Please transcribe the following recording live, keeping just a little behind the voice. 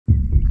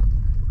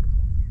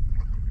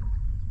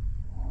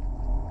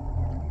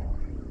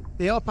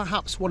They are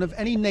perhaps one of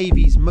any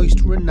navy's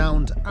most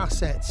renowned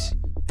assets.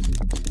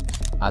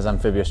 As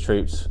amphibious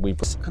troops, we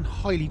and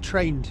highly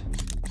trained.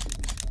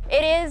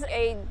 It is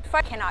a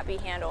fight cannot be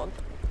handled.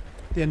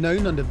 They are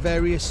known under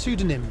various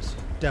pseudonyms: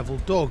 Devil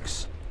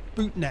Dogs,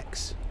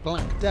 Bootnecks,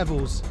 Black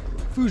Devils,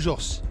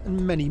 Fujos,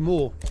 and many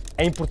more.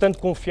 É importante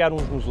confiar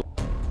uns nos outros.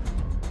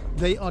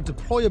 They are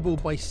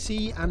deployable by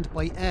sea and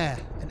by air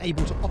and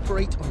able to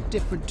operate on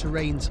different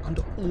terrains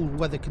under all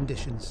weather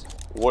conditions.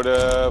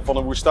 Worden van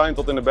de woestijn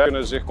tot in de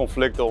bergen zich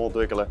conflicten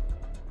ontwikkelen.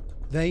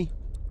 They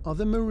are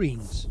the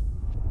Marines.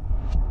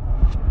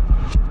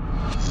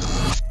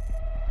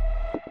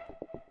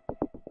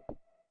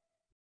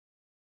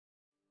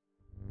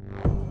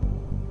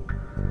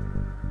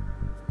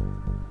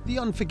 The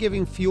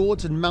unforgiving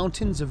fjords and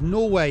mountains of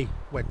Norway,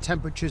 where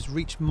temperatures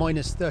reach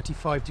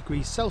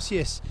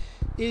 -35°C,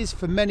 is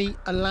for many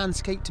a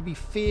landscape to be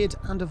feared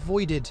and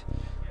avoided.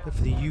 But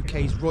for the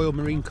UK's Royal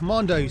Marine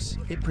Commandos,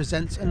 it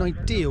presents an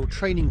ideal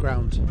training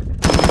ground.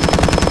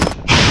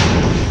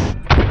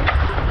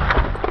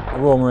 The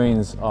Royal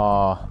Marines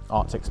are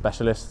Arctic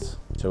specialists,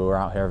 so we're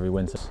out here every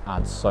winter.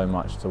 Adds so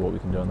much to what we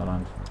can do on the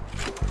land.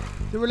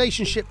 The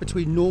relationship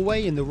between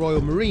Norway and the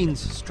Royal Marines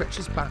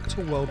stretches back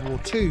to World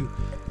War II,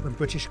 when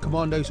British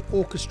commandos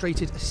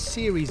orchestrated a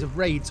series of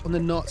raids on the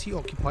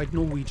Nazi-occupied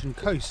Norwegian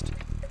coast.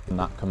 And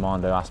that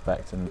commando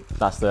aspect, and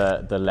that's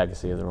the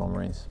legacy of the Royal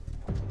Marines.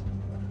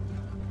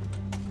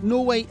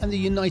 Norway and the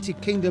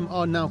United Kingdom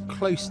are now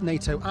close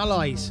NATO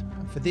allies.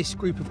 And for this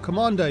group of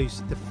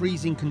commandos, the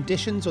freezing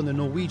conditions on the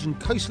Norwegian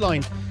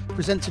coastline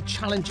presents a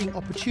challenging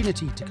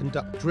opportunity to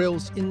conduct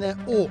drills in their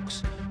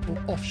Orks, or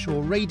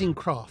offshore raiding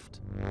craft.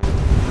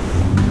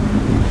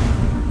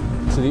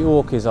 So the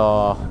Ork is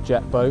our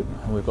jet boat,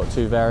 and we've got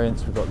two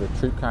variants. We've got the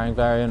troop carrying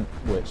variant,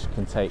 which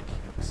can take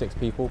 6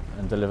 people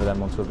and deliver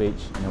them onto a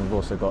beach, and then we've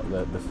also got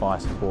the fire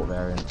support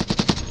variant,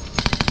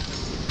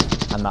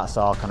 and that's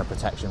our kind of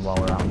protection while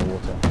we're out in the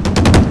water.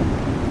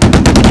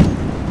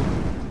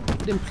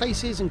 But in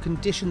places and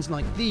conditions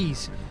like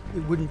these,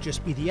 it wouldn't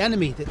just be the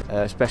enemy that...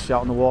 especially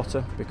out on the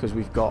water, because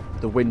we've got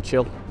the wind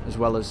chill, as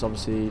well as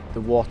obviously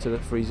the water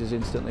that freezes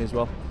instantly as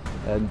well.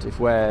 And if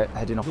we're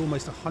heading off...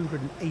 Almost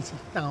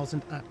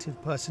 180,000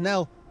 active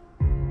personnel,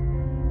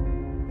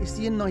 it's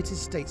the United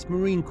States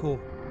Marine Corps.